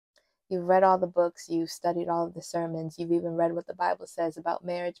You've read all the books, you've studied all of the sermons, you've even read what the Bible says about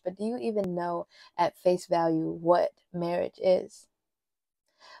marriage, but do you even know at face value what marriage is?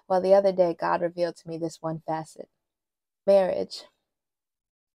 Well, the other day, God revealed to me this one facet. Marriage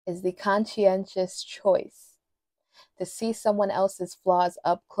is the conscientious choice to see someone else's flaws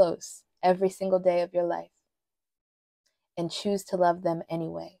up close every single day of your life and choose to love them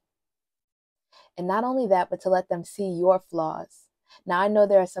anyway. And not only that, but to let them see your flaws. Now, I know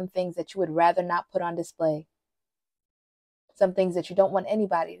there are some things that you would rather not put on display, some things that you don't want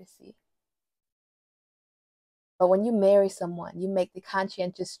anybody to see. But when you marry someone, you make the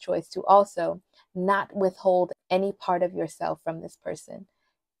conscientious choice to also not withhold any part of yourself from this person.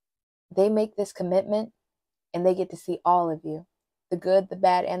 They make this commitment and they get to see all of you, the good, the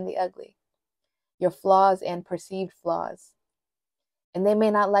bad, and the ugly, your flaws and perceived flaws. And they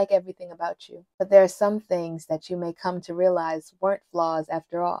may not like everything about you, but there are some things that you may come to realize weren't flaws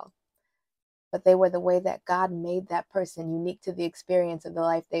after all, but they were the way that God made that person unique to the experience of the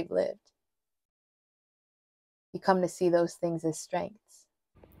life they've lived. You come to see those things as strengths.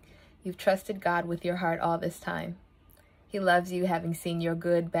 You've trusted God with your heart all this time. He loves you, having seen your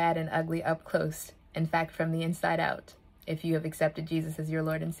good, bad, and ugly up close, in fact, from the inside out, if you have accepted Jesus as your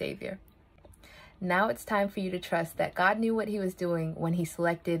Lord and Savior. Now it's time for you to trust that God knew what he was doing when he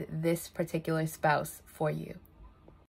selected this particular spouse for you.